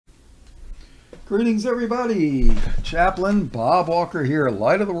Greetings, everybody. Chaplain Bob Walker here,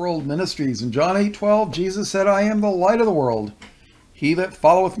 Light of the World Ministries. In John 8:12, Jesus said, I am the light of the world. He that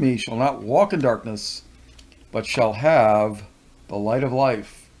followeth me shall not walk in darkness, but shall have the light of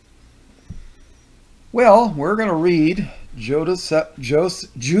life. Well, we're going to read Judah's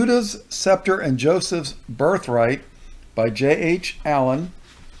Scepter and Joseph's Birthright by J.H. Allen.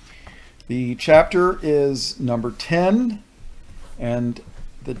 The chapter is number 10, and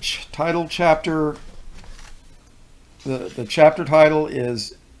the chapter title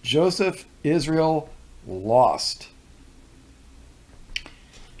is Joseph, Israel, Lost.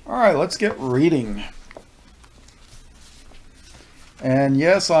 All right, let's get reading. And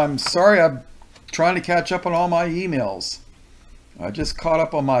yes, I'm sorry, I'm trying to catch up on all my emails. I just caught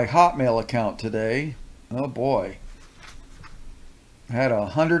up on my Hotmail account today. Oh boy. I had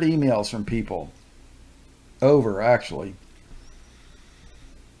 100 emails from people. Over, actually.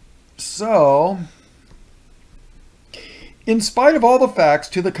 So, in spite of all the facts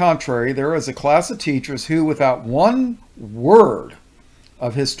to the contrary, there is a class of teachers who, without one word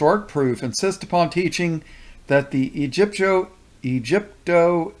of historic proof, insist upon teaching that the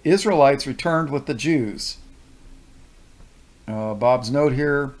Egypto-Israelites returned with the Jews. Bob's note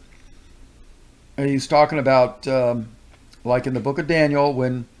here, he's talking about, like in the book of Daniel,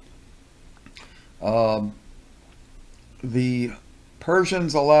 when the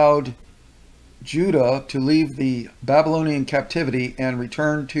Persians allowed Judah to leave the Babylonian captivity and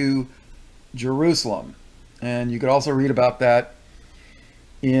return to Jerusalem. And you could also read about that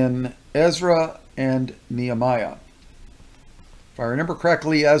in Ezra and Nehemiah. If I remember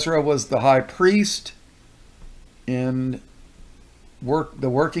correctly, Ezra was the high priest in the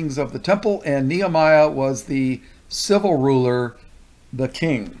workings of the temple, and Nehemiah was the civil ruler, the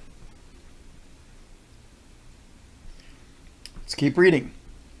king. Let's keep reading.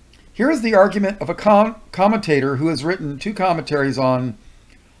 Here is the argument of a commentator who has written 2 commentaries on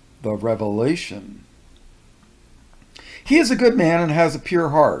the Revelation. He is a good man and has a pure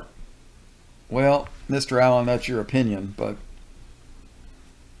heart. Well, Mr. Allen, that's your opinion, but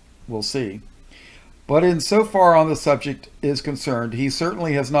we'll see. But in so far on the subject is concerned, he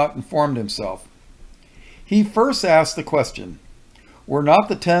certainly has not informed himself. He first asked the question, were not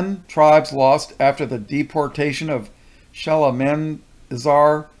the 10 tribes lost after the deportation of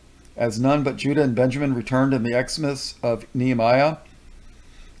Shalmaneser, as none but Judah and Benjamin returned in the Exodus of Nehemiah?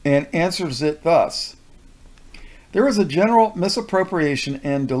 And answers it thus. There is a general misappropriation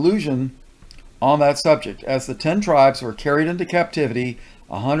and delusion on that subject, as the 10 tribes were carried into captivity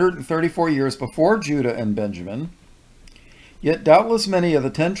 134 years before Judah and Benjamin. Yet doubtless many of the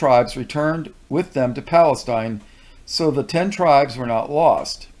 10 tribes returned with them to Palestine, so the 10 tribes were not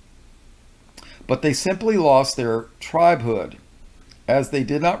lost. But they simply lost their tribehood, as they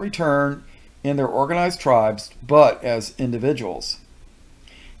did not return in their organized tribes, but as individuals.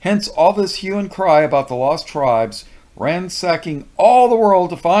 Hence all this hue and cry about the lost tribes, ransacking all the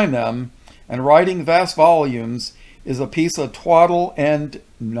world to find them, and writing vast volumes, is a piece of twaddle and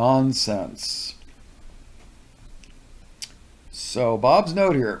nonsense. So Bob's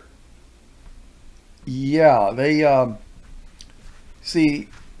note here. Yeah, they see,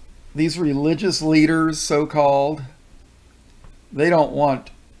 these religious leaders, so-called, they don't want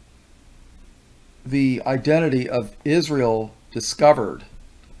the identity of Israel discovered.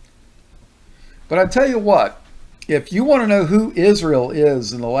 But I tell you what, if you want to know who Israel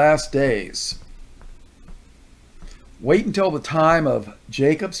is in the last days, wait until the time of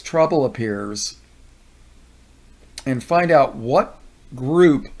Jacob's trouble appears and find out what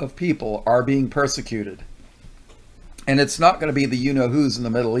group of people are being persecuted. And it's not going to be the you-know-who's in the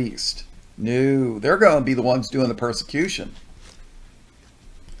Middle East. No, they're going to be the ones doing the persecution.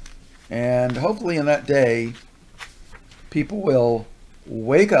 And hopefully in that day, people will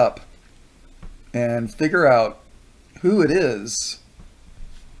wake up and figure out who it is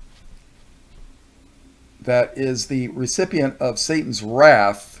that is the recipient of Satan's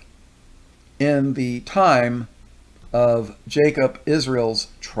wrath in the time of Jacob, Israel's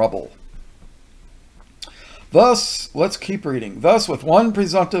trouble. Thus, let's keep reading. Thus, with one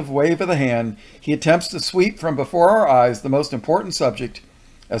presumptive wave of the hand, he attempts to sweep from before our eyes the most important subject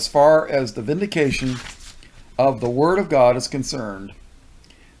as far as the vindication of the Word of God is concerned,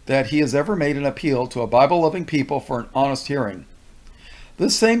 that he has ever made an appeal to a Bible-loving people for an honest hearing.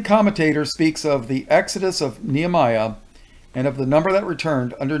 This same commentator speaks of the exodus of Nehemiah and of the number that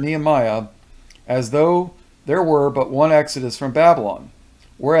returned under Nehemiah as though there were but one exodus from Babylon,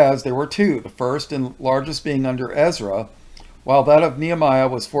 whereas there were 2, the first and largest being under Ezra, while that of Nehemiah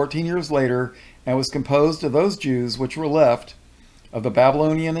was 14 years later and was composed of those Jews which were left of the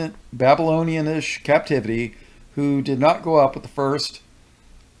Babylonianish captivity who did not go up with the first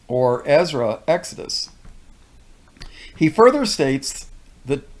or Ezra Exodus. He further states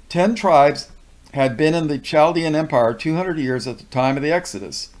the 10 tribes had been in the Chaldean Empire 200 years at the time of the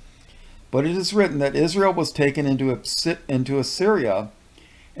Exodus, but it is written that Israel was taken into Assyria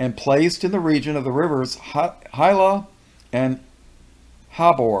and placed in the region of the rivers Hila and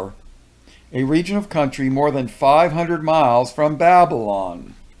Habor, a region of country more than 500 miles from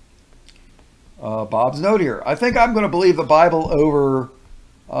Babylon. Bob's note here. I think I'm going to believe the Bible over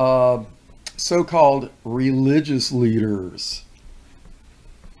so-called religious leaders.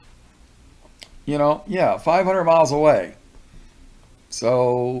 You know, yeah, 500 miles away.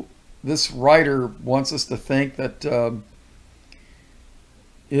 So this writer wants us to think that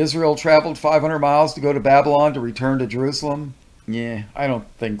Israel traveled 500 miles to go to Babylon to return to Jerusalem. Yeah, I don't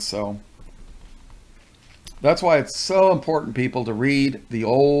think so. That's why it's so important, people, to read the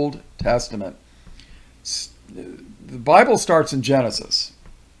Old Testament. The Bible starts in Genesis,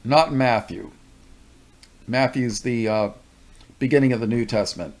 not in Matthew. Matthew's the beginning of the New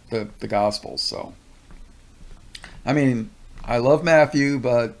Testament, the Gospels. So, I mean, I love Matthew,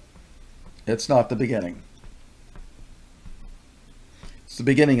 but it's not the beginning. It's the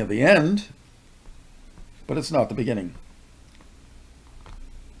beginning of the end, but it's not the beginning.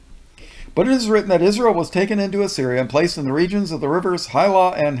 But it is written that Israel was taken into Assyria and placed in the regions of the rivers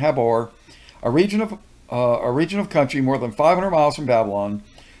Hila and Habor, a region of country more than 500 miles from Babylon.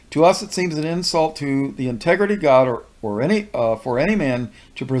 To us, it seems an insult to the integrity of God for any man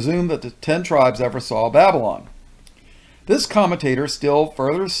to presume that the 10 tribes ever saw Babylon. This commentator still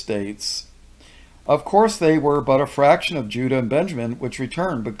further states, of course they were but a fraction of Judah and Benjamin which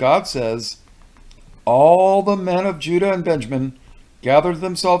returned, but God says, all the men of Judah and Benjamin gathered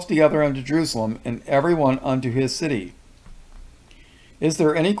themselves together unto Jerusalem, and every one unto his city. Is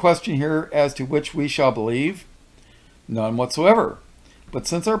there any question here as to which we shall believe? None whatsoever. But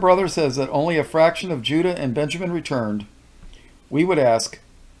since our brother says that only a fraction of Judah and Benjamin returned, we would ask,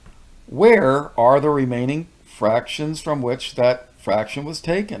 where are the remaining fractions from which that fraction was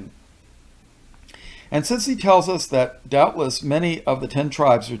taken? And since he tells us that doubtless many of the 10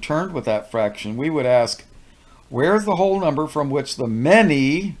 tribes returned with that fraction, we would ask, where is the whole number from which the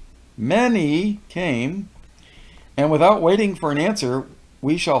many came? And without waiting for an answer,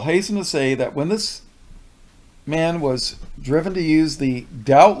 we shall hasten to say that when this man was driven to use the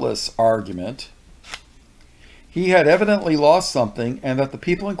doubtless argument, he had evidently lost something, and that the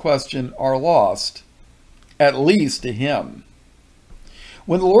people in question are lost, at least to him.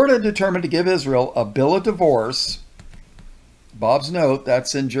 When the Lord had determined to give Israel a bill of divorce, Bob's note,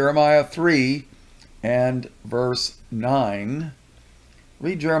 that's in Jeremiah 3 and verse 9.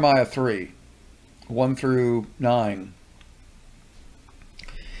 Read Jeremiah 3, 1 through 9.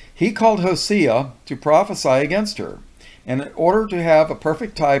 He called Hosea to prophesy against her, and in order to have a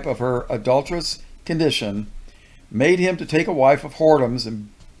perfect type of her adulterous condition, made him to take a wife of whoredoms and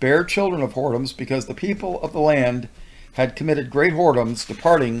bear children of whoredoms, because the people of the land had committed great whoredoms,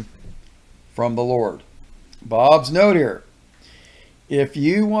 departing from the Lord. Bob's note here. If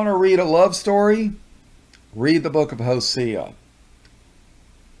you want to read a love story, read the book of Hosea.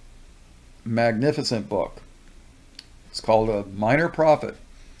 Magnificent book. It's called A Minor Prophet.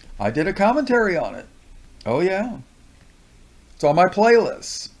 I did a commentary on it. Oh yeah. It's on my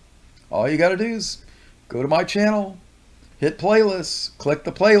playlists. All you got to do is go to my channel, hit playlists, click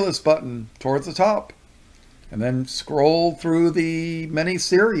the playlist button towards the top, and then scroll through the many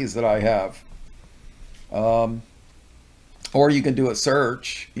series that I have. Or you can do a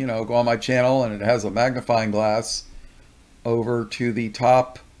search, you know, go on my channel and it has a magnifying glass over to the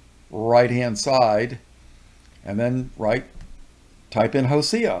top right hand side, and then type in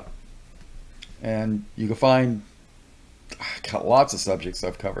Hosea, and you can find, got lots of subjects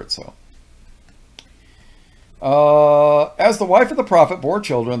I've covered. So as the wife of the prophet bore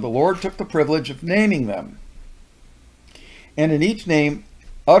children, the Lord took the privilege of naming them, and in each name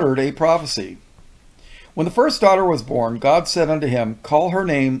uttered a prophecy. When the first daughter was born, God said unto him, call her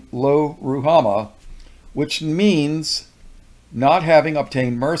name Lo Ruhamah, which means not having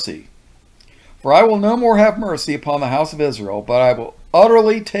obtained mercy. For I will no more have mercy upon the house of Israel, but I will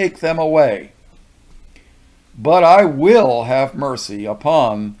utterly take them away. But I will have mercy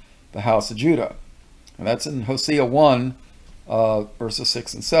upon the house of Judah. And that's in Hosea 1, verses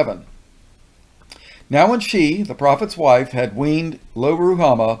 6 and 7. Now when she, the prophet's wife, had weaned Lo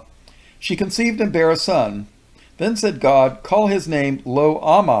Ruhamah, she conceived and bare a son. Then said God, call his name Lo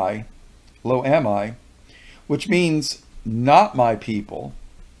Ammi, which means not my people.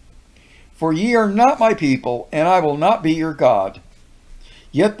 For ye are not my people, and I will not be your God.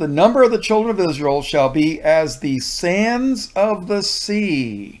 Yet the number of the children of Israel shall be as the sands of the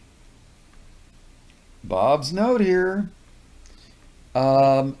sea. Bob's note here.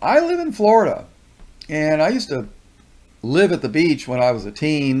 I live in Florida, and I used to live at the beach when I was a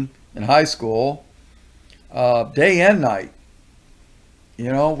teen in high school, day and night.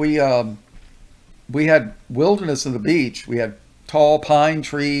 You know, we had wilderness on the beach. We had tall pine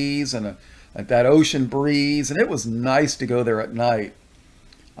trees and that ocean breeze, and it was nice to go there at night.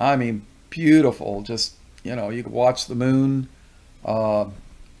 I mean, beautiful. Just, you know, you could watch the moon and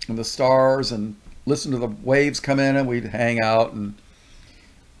the stars and listen to the waves come in, and we'd hang out and,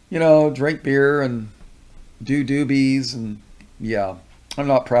 you know, drink beer and do doobies. And yeah, I'm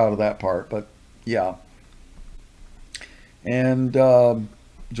not proud of that part, but yeah. And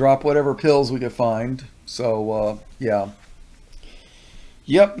drop whatever pills we could find. So yeah.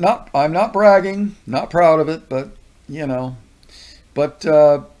 Yep, I'm not bragging, not proud of it, but you know. But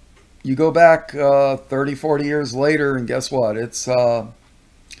you go back 30, 40 years later, and guess what? It's all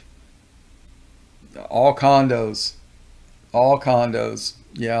condos. All condos.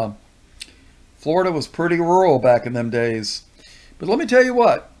 Yeah. Florida was pretty rural back in them days. But let me tell you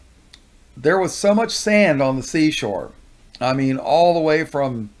what. There was so much sand on the seashore. I mean, all the way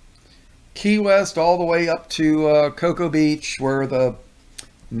from Key West all the way up to Cocoa Beach, where the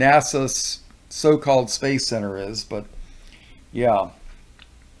NASA so-called Space Center is. But yeah.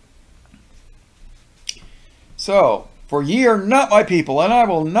 So, for ye are not my people, and I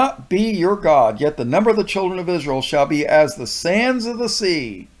will not be your God. Yet the number of the children of Israel shall be as the sands of the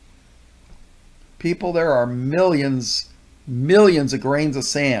sea. People, there are millions of grains of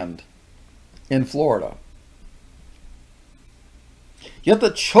sand in Florida. Yet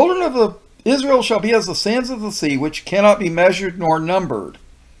the children of Israel shall be as the sands of the sea, which cannot be measured nor numbered.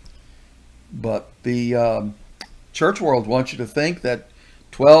 But the church world wants you to think that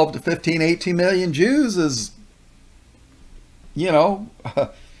 12 to 15, 18 million Jews is, you know,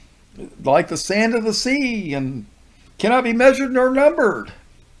 like the sand of the sea and cannot be measured nor numbered.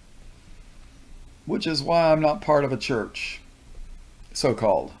 Which is why I'm not part of a church,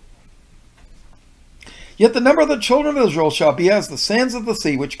 so-called. Yet the number of the children of Israel shall be as the sands of the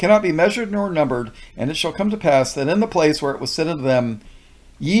sea, which cannot be measured nor numbered. And it shall come to pass that in the place where it was said unto them,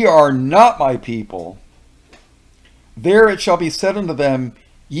 ye are not my people, there it shall be said unto them,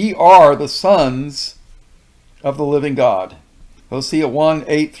 ye are the sons of the living God. Hosea 1,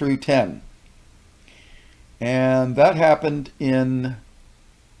 8 through 10. And that happened in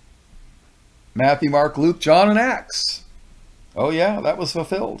Matthew, Mark, Luke, John, and Acts. Oh yeah, that was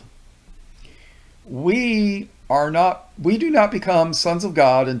fulfilled. We do not become sons of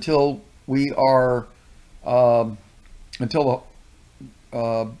God until we are,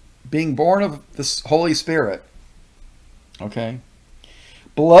 being born of the Holy Spirit. Okay.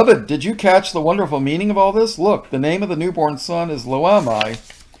 Beloved, did you catch the wonderful meaning of all this? Look, the name of the newborn son is Loami,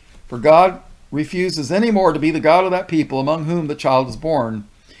 for God refuses any more to be the God of that people among whom the child is born.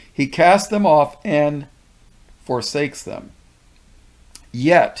 He casts them off and forsakes them.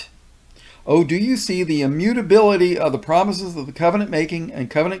 Yet, oh, do you see the immutability of the promises of the covenant-making and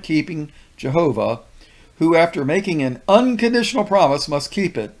covenant-keeping Jehovah, who after making an unconditional promise must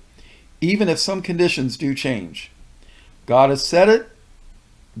keep it, even if some conditions do change. God has said it.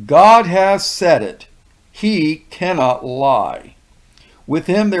 God has said it. He cannot lie. With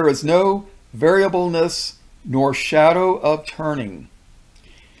him there is no variableness nor shadow of turning.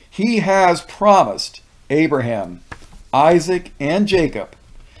 He has promised Abraham, Isaac, and Jacob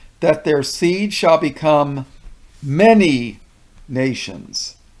that their seed shall become many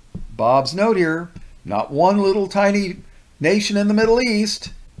nations. Bob's note here, not one little tiny nation in the Middle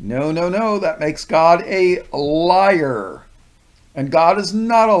East. No, no, no, that makes God a liar. And God is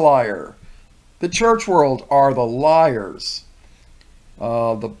not a liar. The church world are the liars.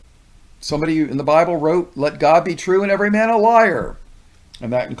 Somebody in the Bible wrote, let God be true and every man a liar.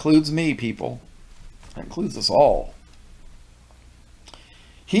 And that includes me, people. That includes us all.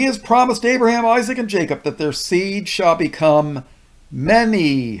 He has promised Abraham, Isaac, and Jacob that their seed shall become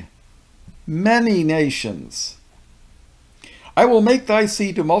many, many nations. I will make thy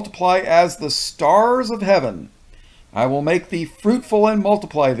seed to multiply as the stars of heaven. I will make thee fruitful and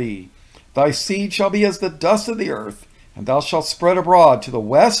multiply thee. Thy seed shall be as the dust of the earth, and thou shalt spread abroad to the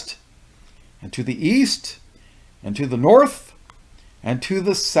west, and to the east, and to the north, and to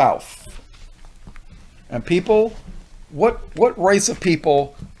the south. And people, what race of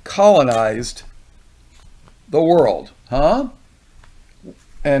people colonized the world, huh?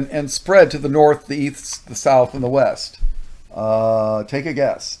 And spread to the north, the east, the south, and the west. Take a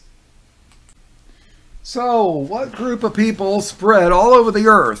guess. So, what group of people spread all over the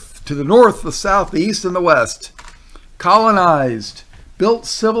earth, to the north, the south, the east, and the west, colonized, built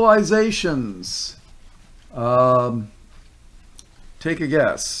civilizations? Take a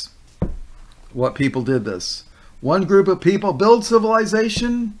guess what people did this. One group of people build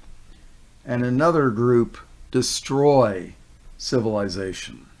civilization, and another group destroy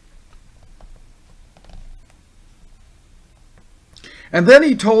civilization. And then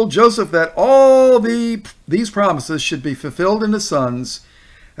he told Joseph that all these promises should be fulfilled in his sons,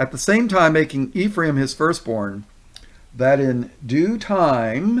 at the same time making Ephraim his firstborn, that in due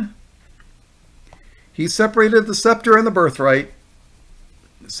time he separated the scepter and the birthright.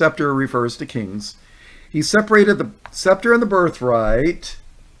 Scepter refers to kings. He separated the scepter and the birthright.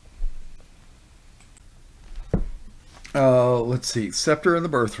 Scepter and the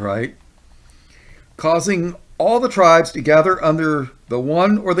birthright, causing all the tribes to gather under the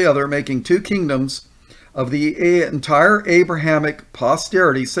one or the other, making two kingdoms of the entire Abrahamic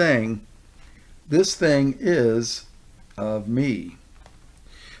posterity, saying, "This thing is of me."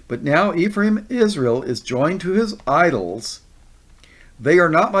 But now Ephraim, Israel, is joined to his idols. They are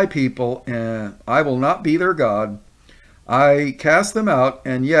not my people, and I will not be their God. I cast them out,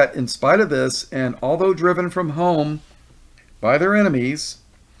 and yet, in spite of this, and although driven from home by their enemies,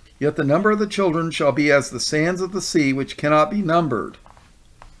 yet the number of the children shall be as the sands of the sea, which cannot be numbered.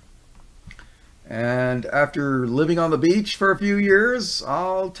 And after living on the beach for a few years,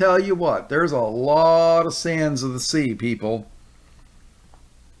 I'll tell you what, there's a lot of sands of the sea, people.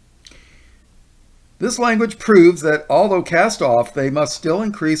 This language proves that although cast off, they must still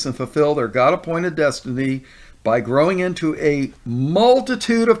increase and fulfill their God-appointed destiny by growing into a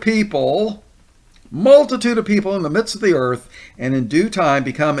multitude of people in the midst of the earth, and in due time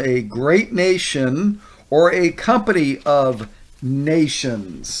become a great nation or a company of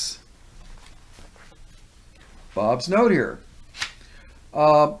nations. Bob's note here.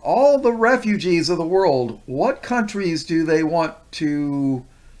 All the refugees of the world, what countries do they want to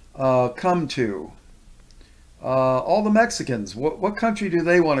come to? All the Mexicans, what country do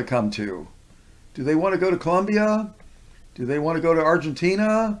they want to come to? Do they want to go to Colombia? Do they want to go to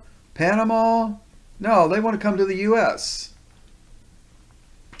Argentina? Panama? No, they want to come to the U.S.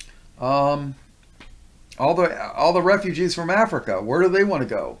 All the refugees from Africa, where do they want to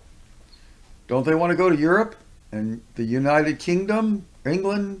go? Don't they want to go to Europe and the United Kingdom,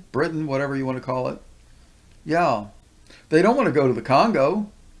 England, Britain, whatever you want to call it? Yeah. They don't want to go to the Congo.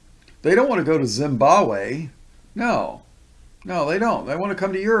 They don't want to go to Zimbabwe. No, they don't. They want to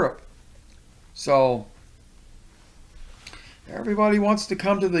come to Europe. So everybody wants to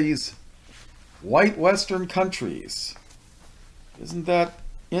come to these white Western countries. Isn't that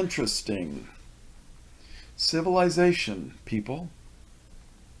interesting? Civilization, people.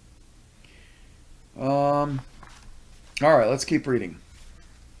 All right, let's keep reading.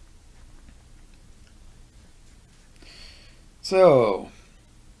 So,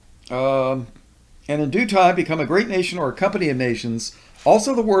 and in due time become a great nation or a company of nations.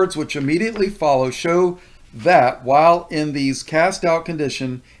 Also the words which immediately follow show that while in these cast out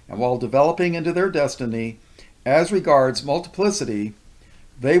condition and while developing into their destiny, as regards multiplicity,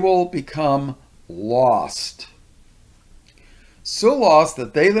 they will become lost. So lost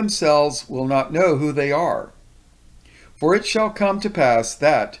that they themselves will not know who they are. For it shall come to pass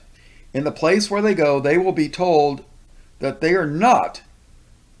that in the place where they go, they will be told that they are not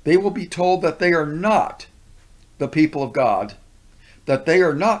the people of God, that they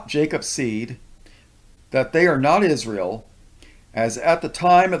are not Jacob's seed, that they are not Israel, as at the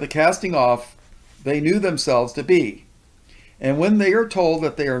time of the casting off they knew themselves to be. And when they are told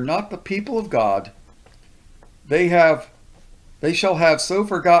that they are not the people of God, they shall have so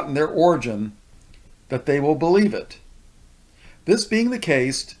forgotten their origin that they will believe it. This being the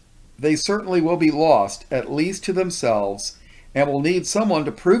case, they certainly will be lost, at least to themselves, and will need someone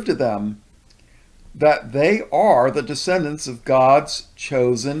to prove to them that they are the descendants of God's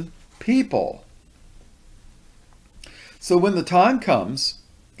chosen people. So when the time comes,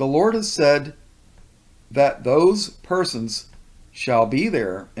 the Lord has said that those persons shall be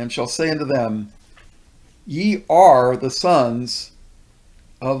there, and shall say unto them, "Ye are the sons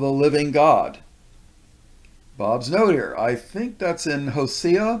of the living God." Bob's note here. I think that's in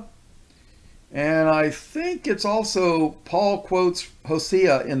Hosea, and I think it's also, Paul quotes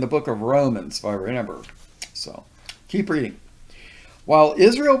Hosea in the book of Romans, if I remember. So, keep reading. While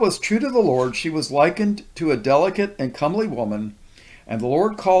Israel was true to the Lord, she was likened to a delicate and comely woman, and the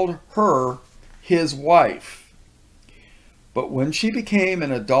Lord called her his wife. But when she became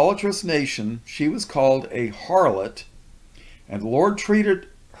an idolatrous nation, she was called a harlot, and the Lord treated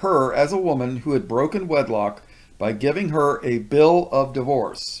her as a woman who had broken wedlock by giving her a bill of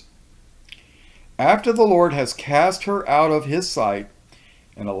divorce. After the Lord has cast her out of his sight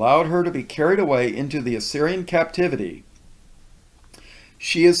and allowed her to be carried away into the Assyrian captivity,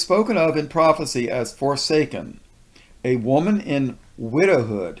 she is spoken of in prophecy as forsaken, a woman in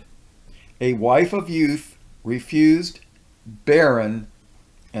widowhood, a wife of youth, refused, barren,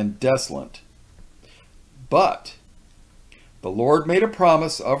 and desolate. But the Lord made a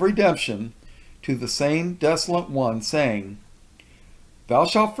promise of redemption to the same desolate one, saying, Thou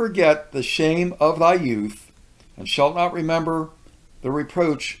shalt forget the shame of thy youth, and shalt not remember the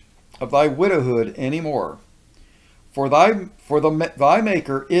reproach of thy widowhood any more. For thy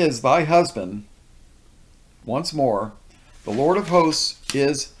Maker is thy husband. Once more, the Lord of hosts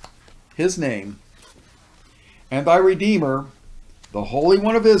is his name, and thy Redeemer, the Holy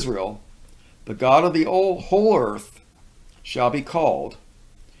One of Israel, the God of the whole earth, shall be called.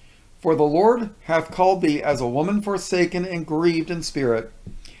 For the Lord hath called thee as a woman forsaken and grieved in spirit,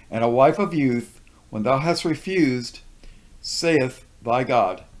 and a wife of youth, when thou hast refused, saith thy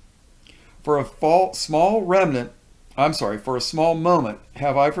God. For a small moment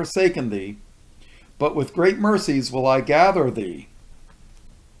have I forsaken thee, but with great mercies will I gather thee.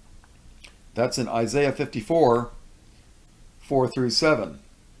 That's in Isaiah 54, 4-7.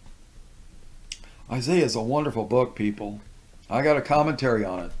 Isaiah is a wonderful book, people. I got a commentary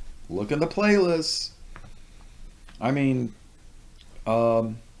on it. Look in the playlists. I mean,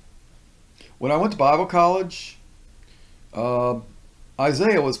 when I went to Bible college,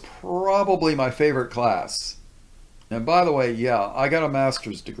 Isaiah was probably my favorite class. And by the way, yeah, I got a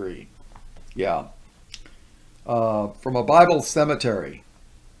master's degree. Yeah. From a Bible cemetery.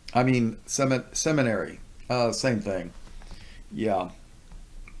 I mean, seminary. Same thing. Yeah.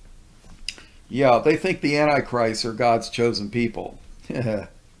 Yeah, they think the Antichrist are God's chosen people.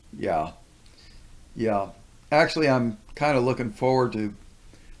 Yeah. Yeah. Actually, I'm kind of looking forward to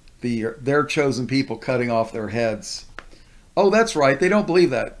their chosen people cutting off their heads. Oh, that's right. They don't believe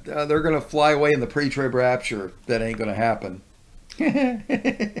that. They're going to fly away in the pre-trib rapture. That ain't going to happen.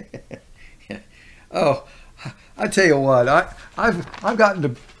 Oh, I tell you what. I've gotten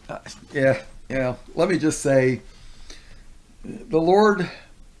to yeah. Let me just say, the Lord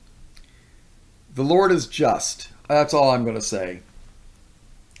is just. That's all I'm going to say.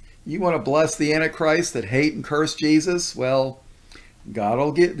 You want to bless the Antichrist that hate and curse Jesus? Well,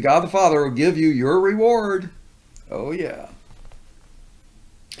 God the Father will give you your reward. Oh yeah.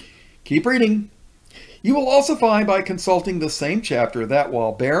 Keep reading. You will also find by consulting the same chapter that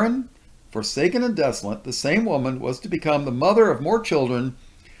while barren, forsaken, and desolate, the same woman was to become the mother of more children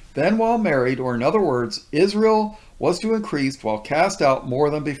than while married, or in other words, Israel was to increase while cast out more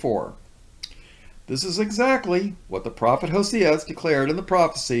than before. This is exactly what the prophet Hosea has declared in the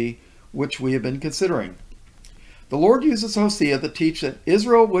prophecy which we have been considering. The Lord uses Hosea to teach that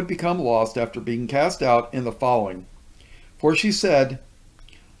Israel would become lost after being cast out in the following. For she said,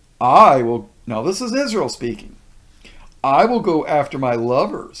 I will, now this is Israel speaking, I will go after my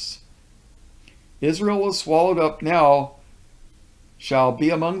lovers. Israel was swallowed up now, shall be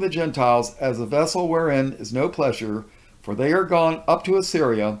among the Gentiles as a vessel wherein is no pleasure, for they are gone up to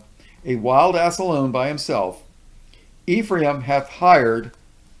Assyria, a wild ass alone by himself. Ephraim hath hired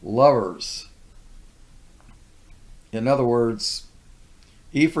lovers. In other words,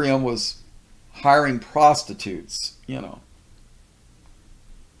 Ephraim was hiring prostitutes,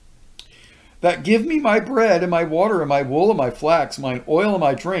 That give me my bread and my water and my wool and my flax, mine oil and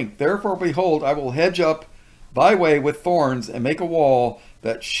my drink. Therefore, behold, I will hedge up thy way with thorns and make a wall,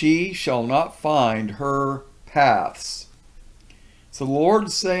 that she shall not find her paths. So the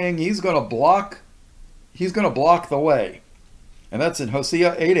Lord's saying he's going to block the way. And that's in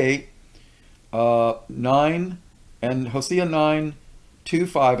Hosea 8:8, 9, and Hosea 9:2,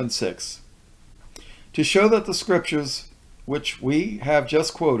 5, and 6. To show that the scriptures which we have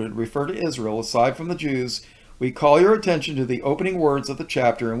just quoted refer to Israel aside from the Jews, we call your attention to the opening words of the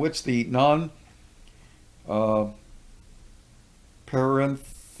chapter in which the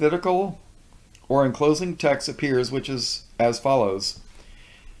parenthetical or enclosing text appears, which is as follows.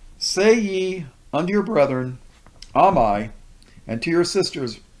 Say ye unto your brethren, Ammi, and to your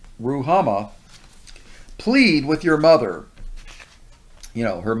sisters, Ruhamah, plead with your mother.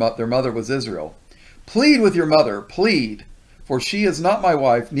 Their mother was Israel. Plead with your mother, plead, for she is not my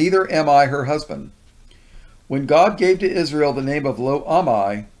wife, neither am I her husband. When God gave to Israel the name of Lo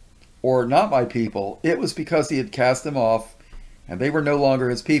Ammi, or not my people, it was because he had cast them off, and they were no longer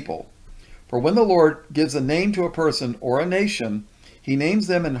his people. For when the Lord gives a name to a person or a nation, he names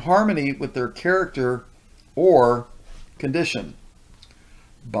them in harmony with their character or condition.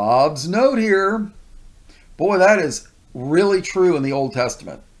 Bob's note here. Boy, that is really true in the Old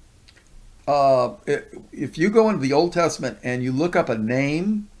Testament. If you go into the Old Testament and you look up a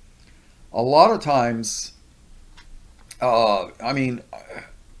name, a lot of times, I mean,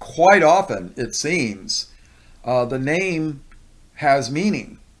 quite often it seems, the name has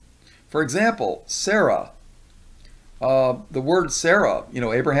meaning. For example, Sarah. The word Sarah, you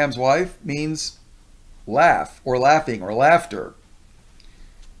know, Abraham's wife, means laugh or laughing or laughter.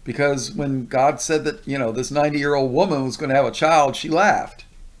 Because when God said that, you know, this 90-year-old woman was going to have a child, she laughed.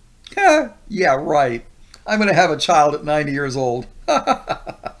 Yeah, right. I'm going to have a child at 90 years old.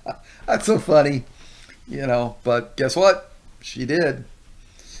 That's so funny, you know, but guess what? She did.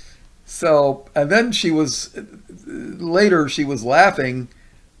 So, and then later she was laughing,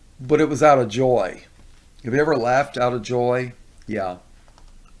 but it was out of joy. Have you ever laughed out of joy? Yeah.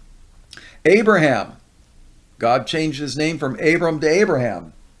 Abraham. God changed his name from Abram to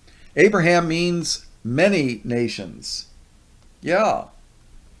Abraham. Abraham means many nations. Yeah.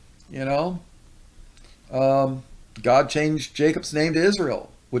 You know, God changed Jacob's name to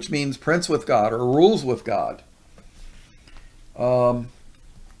Israel, which means prince with God or rules with God.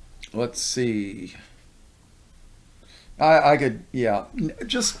 Let's see. I could, yeah,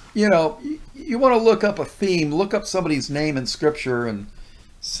 just, you know, you want to look up a theme, look up somebody's name in Scripture and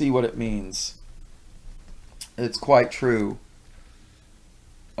see what it means. It's quite true.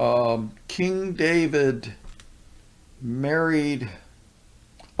 King David married,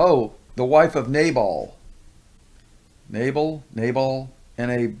 the wife of Nabal. Nabal, Nabol,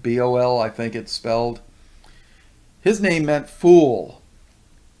 I think it's spelled. His name meant fool.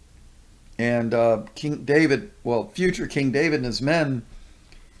 And King David, future King David and his men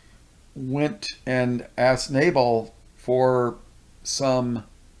went and asked Nabal for some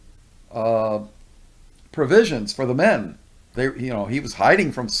provisions for the men. He was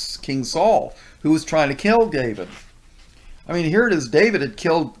hiding from King Saul, who was trying to kill David. I mean, here it is, David had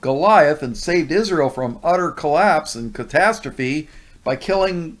killed Goliath and saved Israel from utter collapse and catastrophe by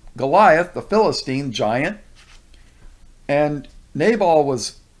killing Goliath, the Philistine giant. And Nabal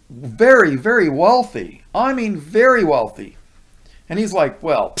was very, very wealthy. I mean, very wealthy. And he's like,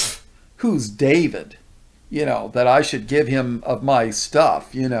 well, who's David? You know, that I should give him of my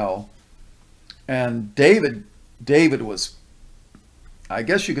stuff, you know. And David was, I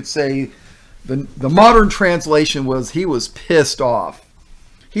guess you could say, the modern translation was he was pissed off.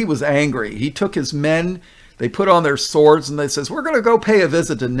 He was angry. He took his men, they put on their swords, and they says, we're going to go pay a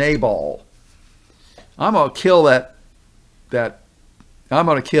visit to Nabal. I'm going to kill I'm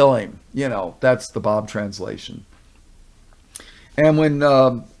going to kill him. You know, that's the Bob translation. And when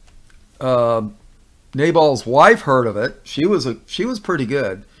Nabal's wife heard of it, she was pretty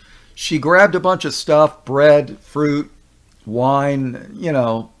good. She grabbed a bunch of stuff, bread, fruit, wine, you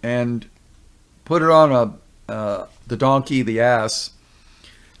know, and put it on the donkey, the ass,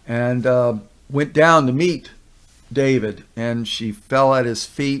 and went down to meet David. And she fell at his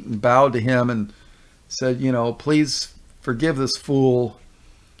feet and bowed to him and said, you know, please forgive this fool,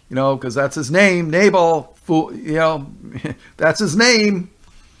 you know, because that's his name, Nabal, fool, you know, that's his name.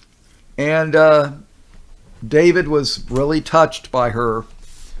 And David was really touched by her.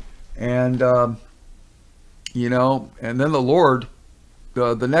 And, you know, and then the Lord,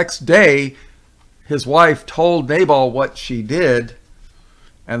 the next day, his wife told Nabal what she did,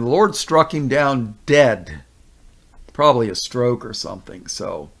 and the Lord struck him down dead. Probably a stroke or something.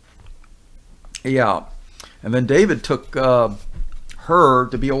 So, yeah. And then David took her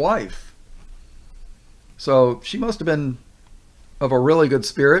to be a wife. So she must have been of a really good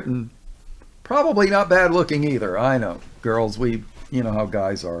spirit and probably not bad looking either. I know, girls, you know how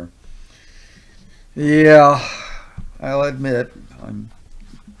guys are. Yeah, I'll admit I'm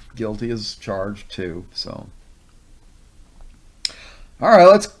guilty as charged too. So, all right,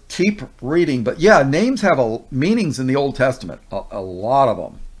 let's keep reading. But yeah, names have meanings in the Old Testament, a lot of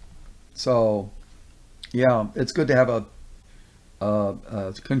them. So yeah, it's good to have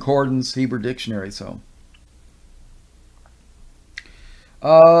a concordance, Hebrew dictionary. So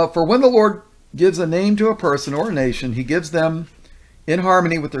for when the Lord gives a name to a person or a nation, he gives them in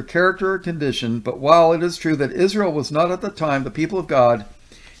harmony with their character or condition. But while it is true that Israel was not at the time the people of God,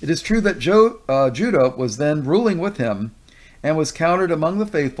 it is true that Judah was then ruling with him and was counted among the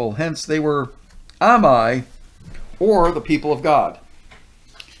faithful. Hence they were Ammi, or the people of God.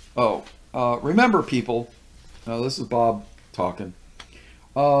 Remember, people, this is Bob talking.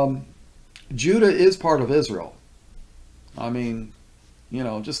 Judah is part of Israel. I mean, you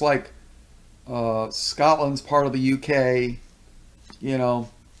know, just like Scotland's part of the UK. You know,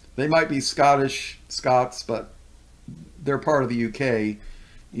 they might be Scots, but they're part of the UK.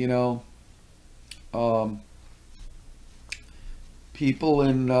 you know, people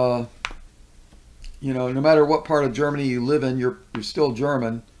in, you know, no matter what part of Germany you live in, you're still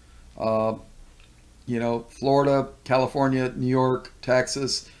German. You know, Florida, California, New York,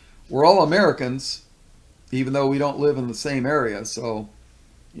 Texas, we're all Americans, even though we don't live in the same area. So,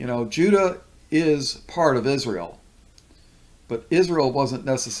 you know, Judah is part of Israel, but Israel wasn't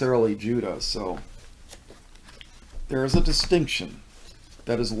necessarily Judah. So there is a distinction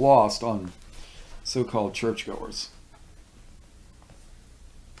that is lost on so-called churchgoers.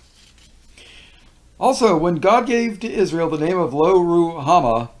 Also, when God gave to Israel the name of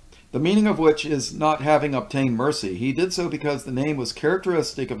Lo-Ruhamah, the meaning of which is not having obtained mercy, he did so because the name was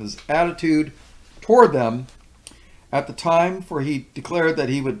characteristic of his attitude toward them at the time, for he declared that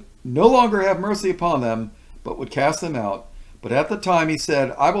he would no longer have mercy upon them, but would cast them out. But at the time he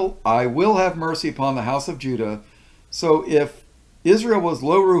said, I will have mercy upon the house of Judah. So if Israel was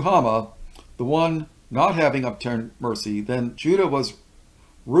Lo-Ruhamah, the one not having obtained mercy, then Judah was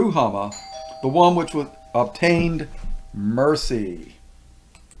Ruhamah, the one which obtained mercy.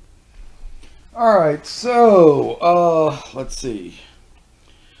 All right, so let's see.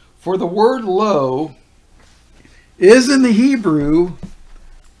 For the word lo is in the Hebrew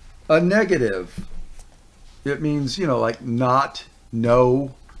a negative. It means, you know, like not,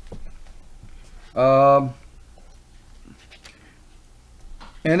 no. And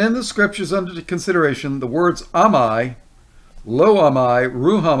in the scriptures under consideration, the words amai, lo amai,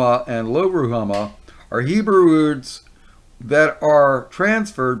 ruhamah, and lo ruhamah are Hebrew words that are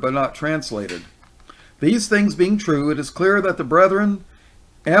transferred but not translated. These things being true, it is clear that the brethren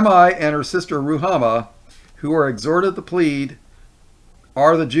Amai and her sister Ruhamah, who are exhorted to plead,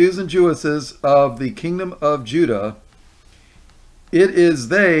 are the Jews and Jewesses of the kingdom of Judah. It is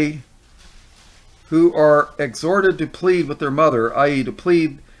they who are exhorted to plead with their mother, i.e. to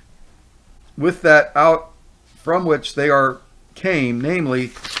plead with that out from which they came,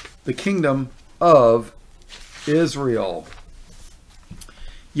 namely the kingdom of Israel.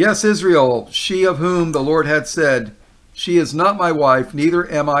 Yes, Israel, she of whom the Lord had said, she is not my wife, neither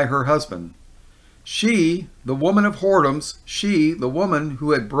am I her husband. She, the woman of whoredoms, she, the woman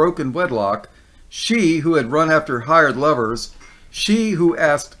who had broken wedlock, she who had run after hired lovers, she who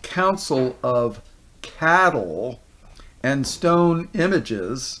asked counsel of cattle and stone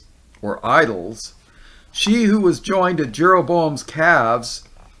images, or idols, she who was joined to Jeroboam's calves,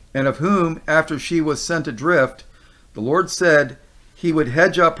 and of whom, after she was sent adrift, the Lord said he would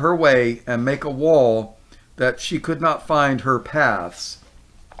hedge up her way and make a wall that she could not find her paths,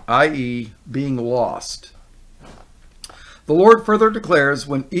 i.e. being lost. The Lord further declares,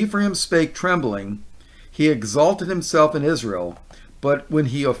 when Ephraim spake trembling, he exalted himself in Israel, but when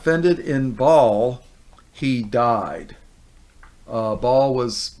he offended in Baal, he died. Baal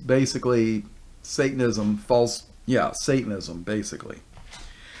was basically Satanism, Satanism, basically.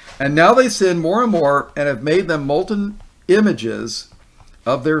 And now they sin more and more, and have made them molten images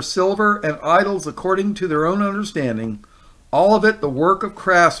of their silver and idols according to their own understanding, all of it the work of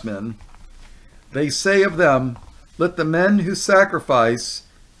craftsmen. They say of them, let the men who sacrifice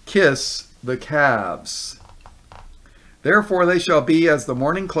kiss the calves. Therefore they shall be as the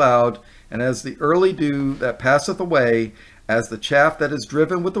morning cloud, and as the early dew that passeth away, as the chaff that is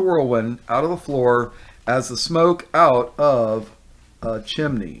driven with the whirlwind out of the floor, as the smoke out of a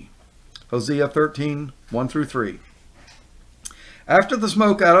chimney. Hosea 13, 1 through 3. After the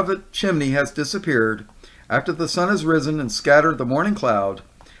smoke out of a chimney has disappeared, after the sun has risen and scattered the morning cloud,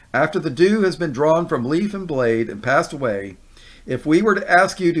 after the dew has been drawn from leaf and blade and passed away, if we were to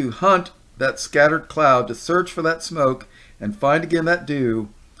ask you to hunt that scattered cloud, to search for that smoke and find again that dew,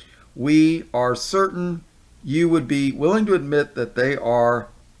 we are certain you would be willing to admit that they are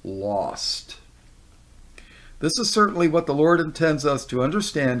lost. This is certainly what the Lord intends us to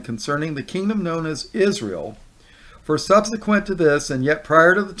understand concerning the kingdom known as Israel. For subsequent to this, and yet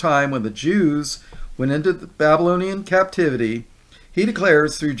prior to the time when the Jews went into the Babylonian captivity, he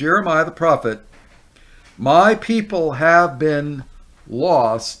declares through Jeremiah the prophet, my people have been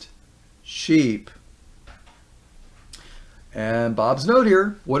lost sheep. And Bob's note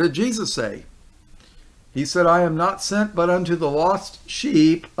here, what did Jesus say? He said, I am not sent but unto the lost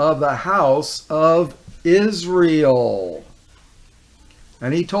sheep of the house of Israel.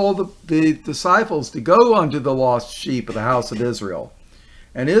 And he told the disciples to go unto the lost sheep of the house of Israel.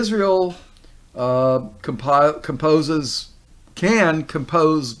 And Israel can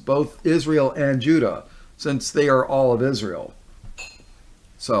compose both Israel and Judah, since they are all of Israel.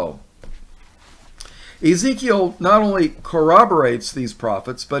 So Ezekiel not only corroborates these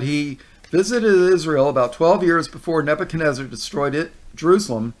prophets, but he visited Israel about 12 years before Nebuchadnezzar destroyed it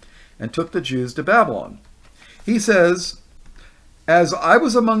Jerusalem and took the Jews to Babylon. He says, as I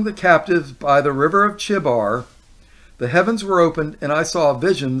was among the captives by the river of Chebar, the heavens were opened, and I saw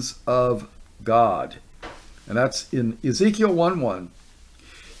visions of God. And that's in Ezekiel 1:1.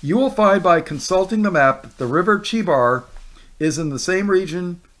 You will find by consulting the map that the river Chebar is in the same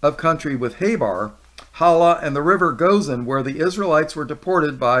region of country with Habar, Hala, and the river Gozan, where the Israelites were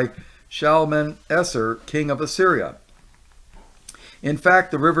deported by Shalmaneser, king of Assyria. In fact,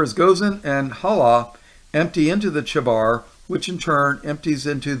 the rivers Gozan and Hala empty into the Chebar, which in turn empties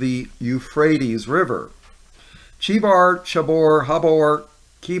into the Euphrates River. Chebar, Chabor, Habor,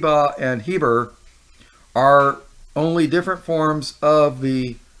 Kiba, and Heber are only different forms of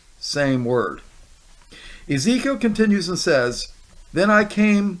the same word. Ezekiel continues and says, then I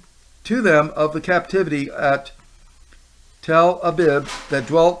came to them of the captivity at Tel Abib that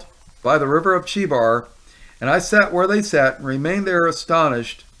dwelt by the river of Chebar, and I sat where they sat and remained there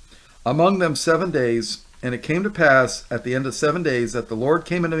astonished among them 7 days. And it came to pass at the end of 7 days that the Lord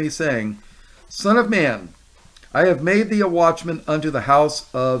came unto me, saying, Son of man, I have made thee a watchman unto the house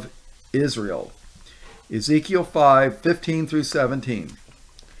of Israel. Ezekiel 5:15 through 17.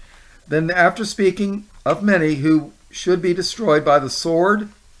 Then after speaking of many who should be destroyed by sword,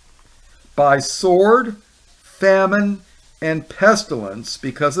 famine, and pestilence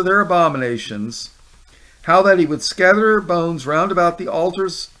because of their abominations, how that he would scatter their bones round about the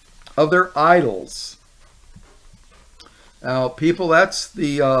altars of their idols. Now, people, that's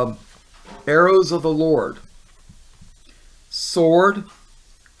the arrows of the Lord. Sword,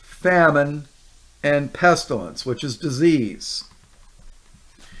 famine, and pestilence, which is disease.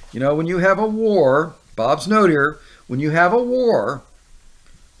 You know, when you have a war, Bob's note here, when you have a war,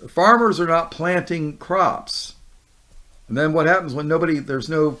 the farmers are not planting crops. And then what happens when there's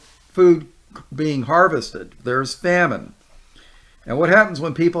no food being harvested? There's famine. And what happens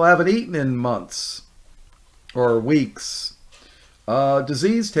when people haven't eaten in months or weeks?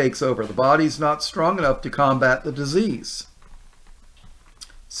 Disease takes over. The body's not strong enough to combat the disease.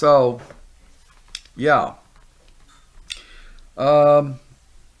 So, yeah. Then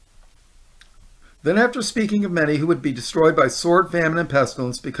after speaking of many who would be destroyed by sword, famine, and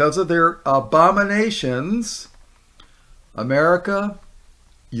pestilence because of their abominations, America,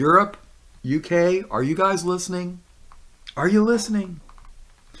 Europe, UK, are you guys listening? Are you listening?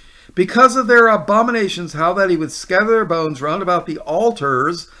 Because of their abominations, how that he would scatter their bones round about the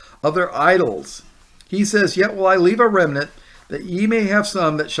altars of their idols. He says, yet will I leave a remnant, that ye may have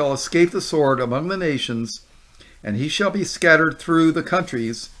some that shall escape the sword among the nations, and he shall be scattered through the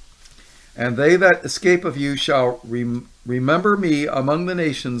countries. And they that escape of you shall remember me among the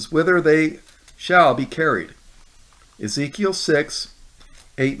nations, whither they shall be carried. Ezekiel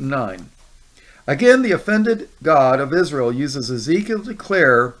 6:8 and 9. Again, the offended God of Israel uses Ezekiel to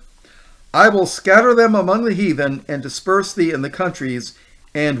declare, I will scatter them among the heathen and disperse thee in the countries,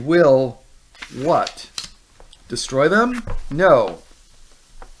 and will what? Destroy them? No.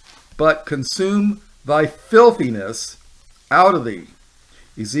 But consume thy filthiness out of thee.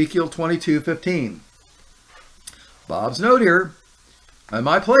 Ezekiel 22:15. Bob's note here. On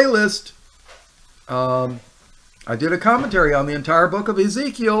my playlist, I did a commentary on the entire book of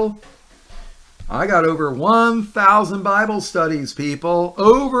Ezekiel. I got over 1,000 Bible studies, people.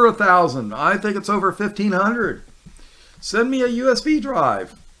 Over 1,000. I think it's over 1,500. Send me a USB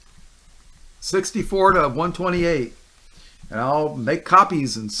drive. 64 to 128. And I'll make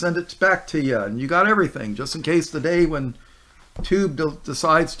copies and send it back to you. And you got everything, just in case the day when Tube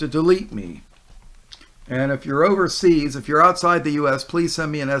decides to delete me. And if you're overseas, if you're outside the US, please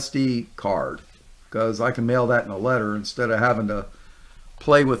send me an SD card, because I can mail that in a letter instead of having to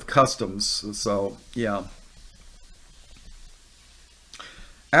play with customs. So, yeah.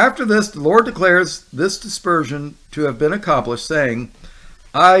 After this, the Lord declares this dispersion to have been accomplished, saying,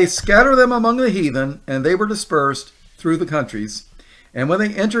 I scatter them among the heathen, and they were dispersed through the countries. And when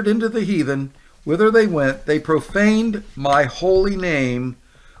they entered into the heathen, whither they went, they profaned my holy name,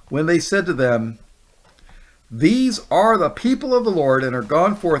 when they said to them, These are the people of the Lord, and are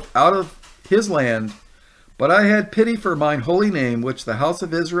gone forth out of his land. But I had pity for mine holy name, which the house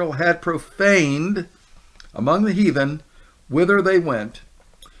of Israel had profaned among the heathen, whither they went.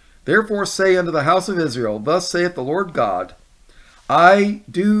 Therefore say unto the house of Israel, Thus saith the Lord God, I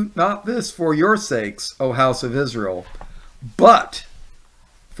do not this for your sakes, O house of Israel, but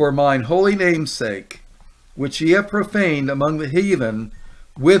for mine holy name's sake, which ye have profaned among the heathen,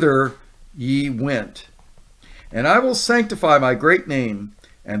 whither ye went. And I will sanctify my great name,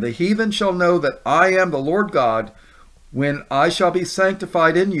 and the heathen shall know that I am the Lord God, when I shall be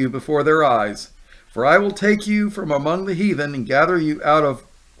sanctified in you before their eyes. For I will take you from among the heathen and gather you out of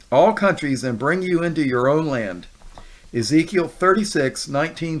all countries and bring you into your own land. Ezekiel 36,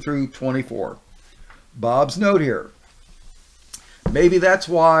 19 through 24. Bob's note here. Maybe that's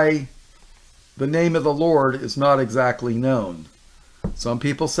why the name of the Lord is not exactly known. Some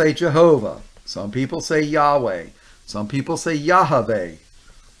people say Jehovah. Some people say Yahweh. Some people say Yahweh.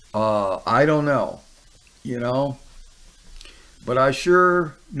 I don't know, you know. But I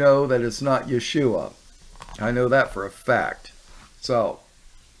sure know that it's not Yeshua. I know that for a fact. So,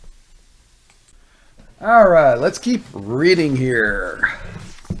 all right, let's keep reading here.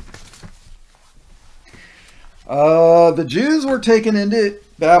 The Jews were taken into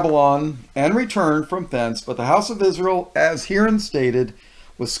Babylon and returned from thence, but the house of Israel, as herein stated,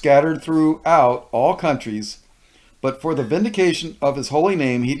 was scattered throughout all countries. But for the vindication of his holy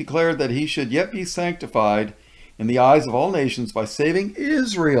name, he declared that he should yet be sanctified in the eyes of all nations by saving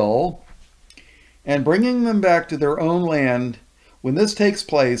Israel and bringing them back to their own land. When this takes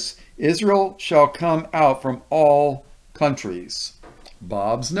place, Israel shall come out from all countries.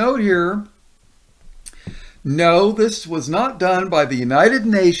 Bob's note here. No, this was not done by the United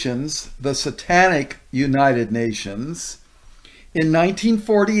Nations, the Satanic United Nations, in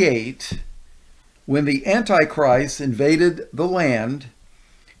 1948, when the Antichrist invaded the land.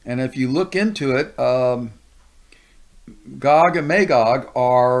 And if you look into it, Gog and Magog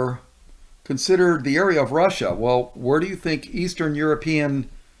are considered the area of Russia. Well, where do you think Eastern European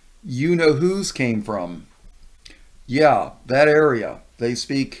you-know-whos came from? Yeah, that area. They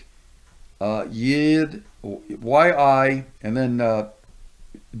speak Yid, Y-I, and then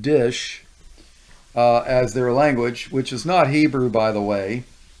Dish as their language, which is not Hebrew, by the way.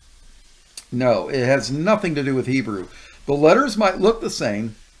 No, it has nothing to do with Hebrew. The letters might look the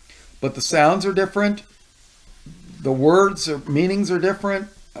same, but the sounds are different. The words or meanings are different.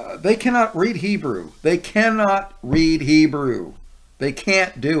 They cannot read Hebrew. They cannot read Hebrew. They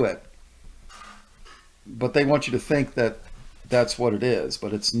can't do it. But they want you to think that that's what it is,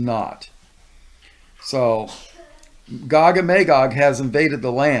 but it's not. So, Gog and Magog has invaded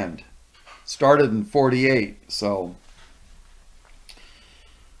the land. Started in 48. So,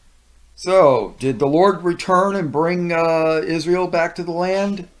 did the Lord return and bring Israel back to the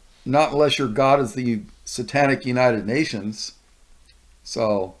land? Not unless your God is the Satanic United Nations.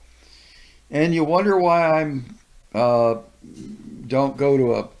 So, and you wonder why I'm don't go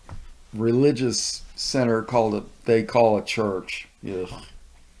to a religious center they call a church. Ugh.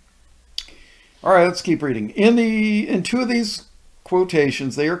 All right, let's keep reading. In two of these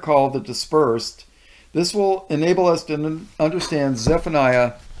quotations, they are called the dispersed. This will enable us to understand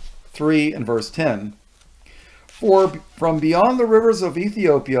Zephaniah 3 and verse 10. For from beyond the rivers of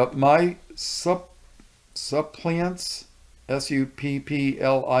Ethiopia, my suppliants, S-U-P-P-L-I-A-N-T,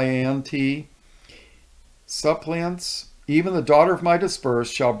 suppliants, even the daughter of my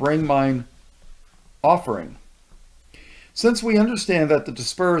dispersed, shall bring mine offering. Since we understand that the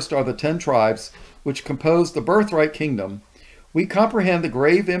dispersed are the 10 tribes which compose the birthright kingdom, we comprehend the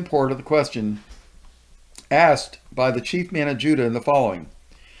grave import of the question asked by the chief man of Judah in the following.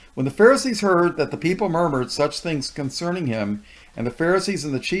 When the Pharisees heard that the people murmured such things concerning him, and the Pharisees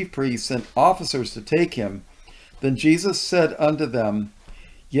and the chief priests sent officers to take him, then Jesus said unto them,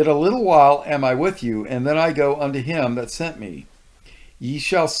 Yet a little while am I with you, and then I go unto him that sent me. Ye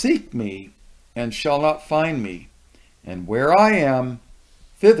shall seek me, and shall not find me. And where I am,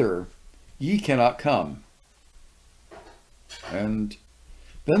 thither ye cannot come. And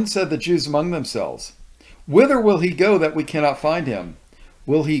then said the Jews among themselves, Whither will he go that we cannot find him?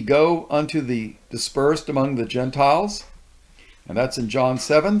 Will he go unto the dispersed among the Gentiles? And that's in John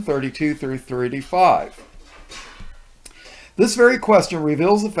 7, 32 through 35. This very question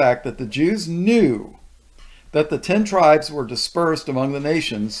reveals the fact that the Jews knew that the 10 tribes were dispersed among the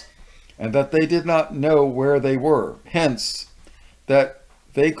nations, and that they did not know where they were, hence that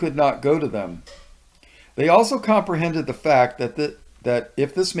they could not go to them. They also comprehended the fact that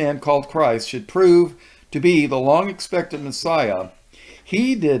if this man called Christ should prove to be the long-expected Messiah,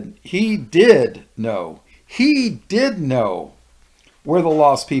 he did know where the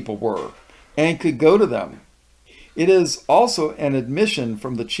lost people were and could go to them. It is also an admission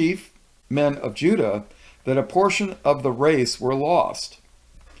from the chief men of Judah that a portion of the race were lost.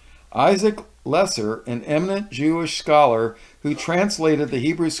 Isaac Lesser, an eminent Jewish scholar who translated the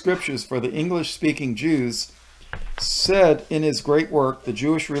Hebrew scriptures for the English-speaking Jews, said in his great work, The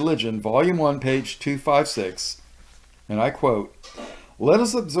Jewish Religion, Volume 1, page 256, and I quote, Let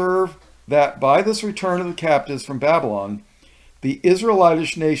us observe that by this return of the captives from Babylon, the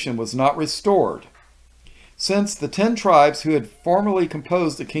Israelitish nation was not restored, since the 10 tribes who had formerly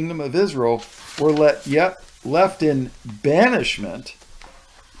composed the kingdom of Israel were left in banishment,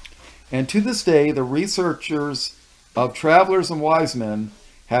 and to this day the researchers of travelers and wise men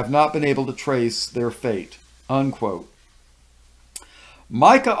have not been able to trace their fate." Unquote.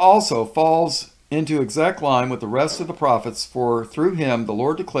 Micah also falls into exact line with the rest of the prophets, for through him the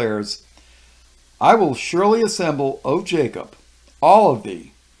Lord declares, "I will surely assemble, O Jacob, all of thee.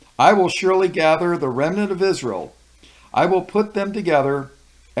 I will surely gather the remnant of Israel. I will put them together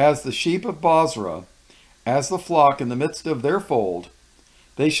as the sheep of Bozrah, as the flock in the midst of their fold.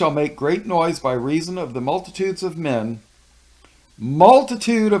 They shall make great noise by reason of the multitudes of men.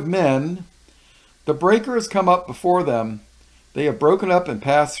 Multitude of men! The breaker has come up before them. They have broken up and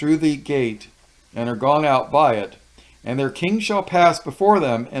passed through the gate, and are gone out by it. And their king shall pass before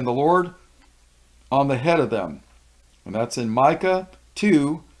them, and the Lord on the head of them." And that's in Micah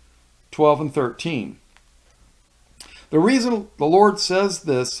 2:12 and 13. The reason the Lord says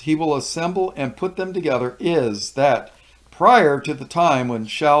this, "He will assemble and put them together," is that prior to the time when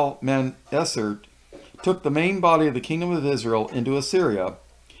Shalmaneser took the main body of the kingdom of Israel into Assyria,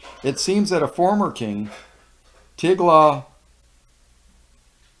 it seems that a former king,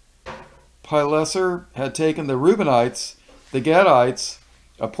 Tiglath-Pileser, had taken the Reubenites, the Gadites,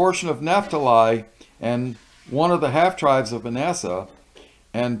 a portion of Naphtali, and one of the half-tribes of Manasseh,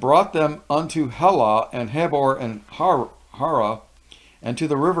 and brought them unto Helah and Habor and Hara, and to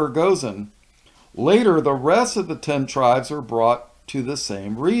the river Gozan. Later, the rest of the 10 tribes were brought to the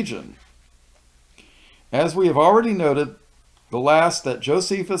same region. As we have already noted, the last that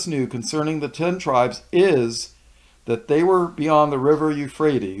Josephus knew concerning the 10 tribes is that they were beyond the river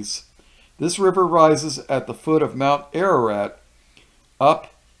Euphrates. This river rises at the foot of Mount Ararat, up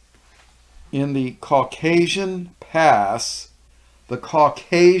in the Caucasian Pass,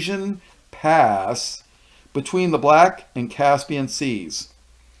 between the Black and Caspian Seas.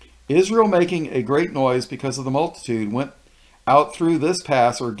 Israel, making a great noise because of the multitude, went out through this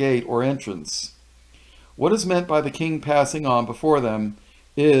pass or gate or entrance. What is meant by the king passing on before them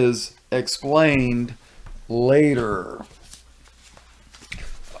is explained later.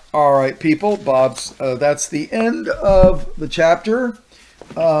 All right, people, that's the end of the chapter.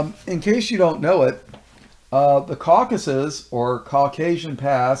 In case you don't know it, the Caucasus, or Caucasian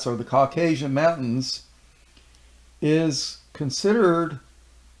Pass, or the Caucasian Mountains, is considered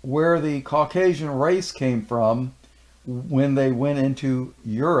where the Caucasian race came from when they went into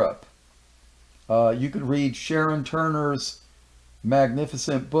Europe. You could read Sharon Turner's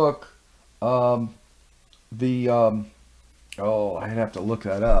magnificent book, I'd have to look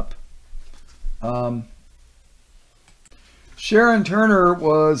that up. Sharon Turner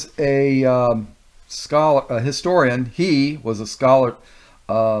was a scholar, a historian. He was a scholar,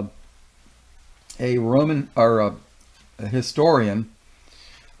 a Roman, or a historian.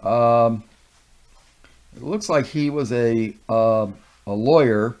 It looks like he was a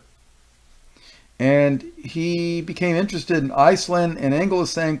lawyer, and he became interested in Iceland and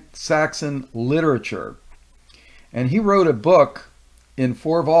Anglo-Saxon literature. And he wrote a book in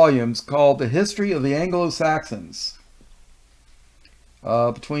 4 volumes called The History of the Anglo-Saxons,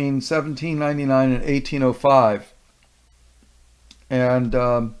 between 1799 and 1805. And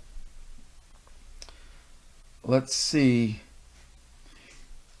let's see.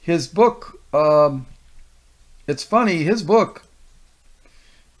 His book, it's funny, his book,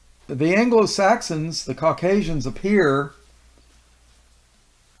 the Anglo-Saxons, the Caucasians, appear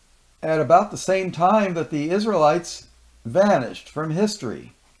at about the same time that the Israelites vanished from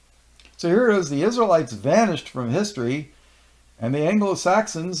history. So here it is, the Israelites vanished from history, and the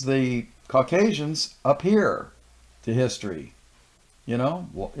Anglo-Saxons, the Caucasians, appear to history. You know,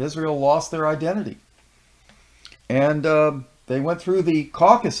 well, Israel lost their identity. And they went through the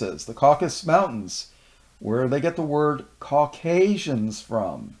Caucasus, the Caucasus Mountains, where they get the word Caucasians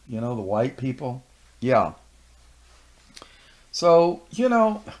from. You know, the white people. Yeah. So, you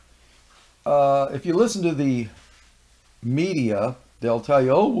know, if you listen to the media, they'll tell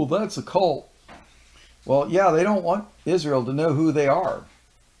you, oh, well, that's a cult. Well, yeah, they don't want Israel to know who they are,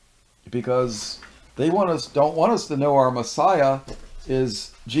 because they don't want us to know our Messiah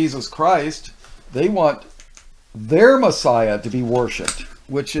is Jesus Christ. They want their Messiah to be worshipped,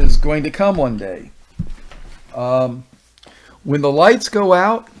 which is going to come one day. When the lights go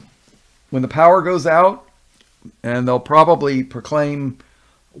out, when the power goes out, and they'll probably proclaim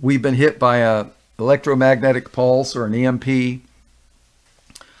we've been hit by an electromagnetic pulse or an EMP,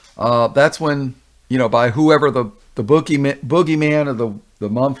 that's when, you know, by whoever the boogeyman of the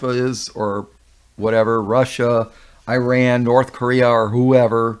month is, or whatever, Russia, Iran, North Korea, or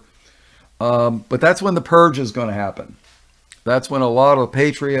whoever, But that's when the purge is going to happen. That's when a lot of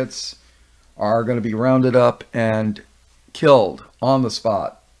patriots are going to be rounded up and killed on the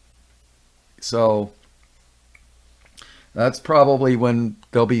spot. So that's probably when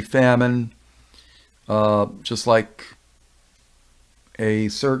there'll be famine, just like a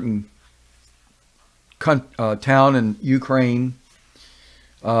certain town in Ukraine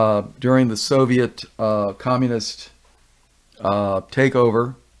during the Soviet communist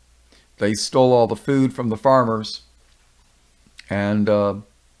takeover. They stole all the food from the farmers and,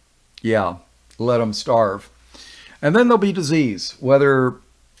 yeah, let them starve. And then there'll be disease, whether,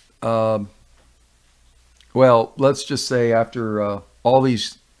 well, let's just say after all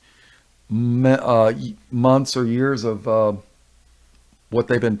these months or years of what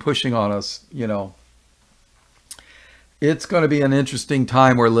they've been pushing on us, you know, it's going to be an interesting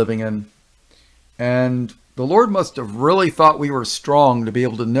time we're living in. And the Lord must have really thought we were strong to be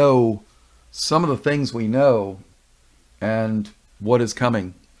able to know some of the things we know and what is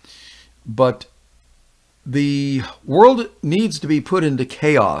coming. But the world needs to be put into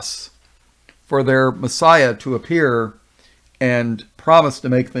chaos for their Messiah to appear and promise to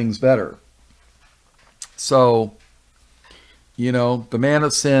make things better. So, you know, the man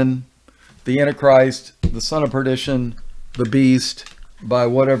of sin, the Antichrist, the son of perdition, the beast, by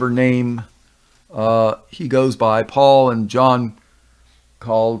whatever name he goes by. Paul and John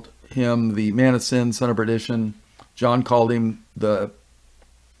called him the man of sin, son of perdition. John called him the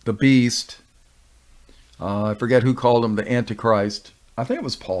beast. I forget who called him the Antichrist. I think it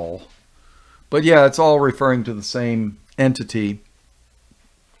was Paul. But yeah, it's all referring to the same entity.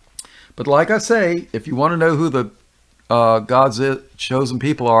 But like I say, if you want to know who the God's chosen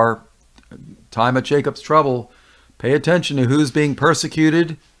people are, time of Jacob's trouble, pay attention to who's being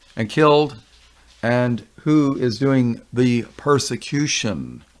persecuted and killed and who is doing the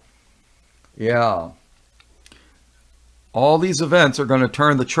persecution. Yeah. All these events are going to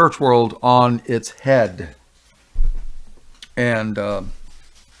turn the church world on its head. And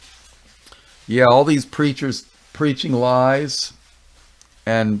yeah, all these preachers preaching lies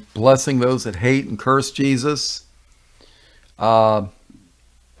and blessing those that hate and curse Jesus. Yeah,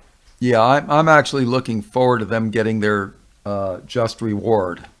 I'm actually looking forward to them getting their just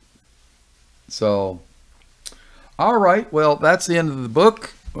reward. So, all right, well, that's the end of the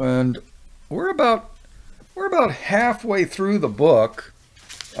book, and we're about halfway through the book.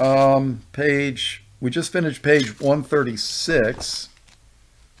 We just finished page 136,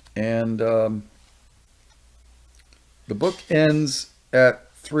 and the book ends at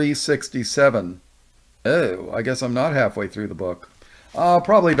 367. Oh, I guess I'm not halfway through the book.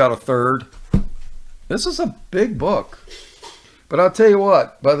 Probably about a third. This is a big book. But I'll tell you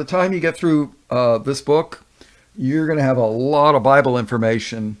what, by the time you get through this book, you're going to have a lot of Bible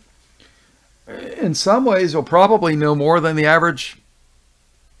information. In some ways, you'll probably know more than the average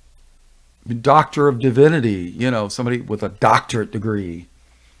doctor of divinity, you know, somebody with a doctorate degree.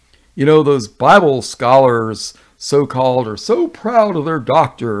 You know, those Bible scholars, so-called, are so proud of their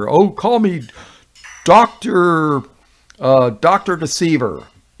doctor. Oh, call me Dr. Deceiver,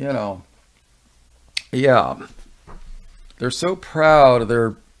 you know. Yeah. They're so proud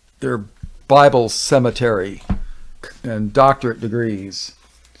of their Bible cemetery and doctorate degrees.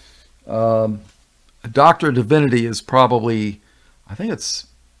 A doctor of divinity is probably, I think it's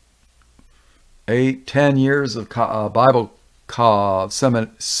 8-10 years of Bible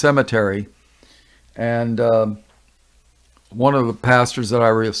cemetery. And one of the pastors that I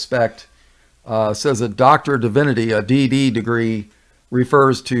respect says a doctor of divinity, a DD degree,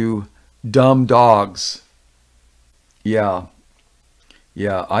 refers to dumb dogs. Yeah.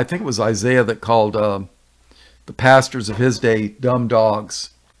 Yeah, I think it was Isaiah that called the pastors of his day dumb dogs.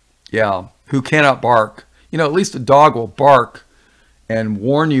 Yeah, who cannot bark. You know, at least a dog will bark and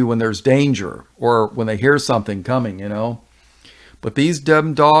warn you when there's danger or when they hear something coming, you know. But these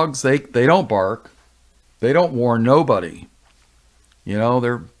dumb dogs, they don't bark. They don't warn nobody. You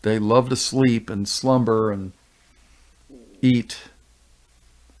know, they love to sleep and slumber and eat.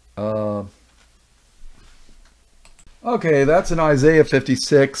 Okay, that's in Isaiah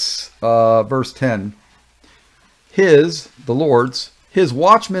 56, verse 10. The Lord's, his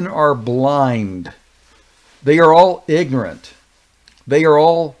watchmen are blind. They are all ignorant. They are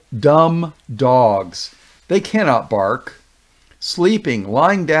all dumb dogs. They cannot bark. Sleeping,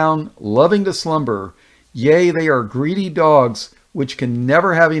 lying down, loving to slumber. Yea, they are greedy dogs, which can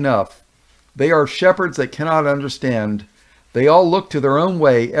never have enough. They are shepherds that cannot understand. They all look to their own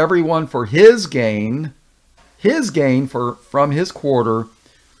way, every one for his gain from his quarter.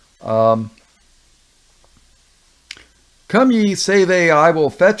 Come ye, say they, I will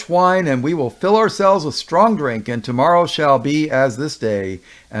fetch wine, and we will fill ourselves with strong drink, and tomorrow shall be as this day,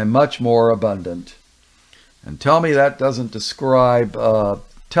 and much more abundant. And tell me that doesn't describe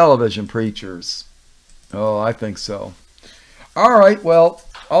television preachers. Oh, I think so. All right, well,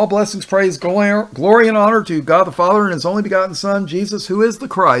 all blessings, praise, glory, and honor to God the Father and his only begotten Son, Jesus, who is the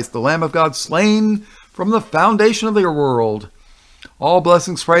Christ, the Lamb of God, slain from the foundation of the world. All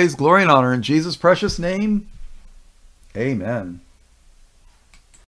blessings, praise, glory, and honor in Jesus' precious name. Amen.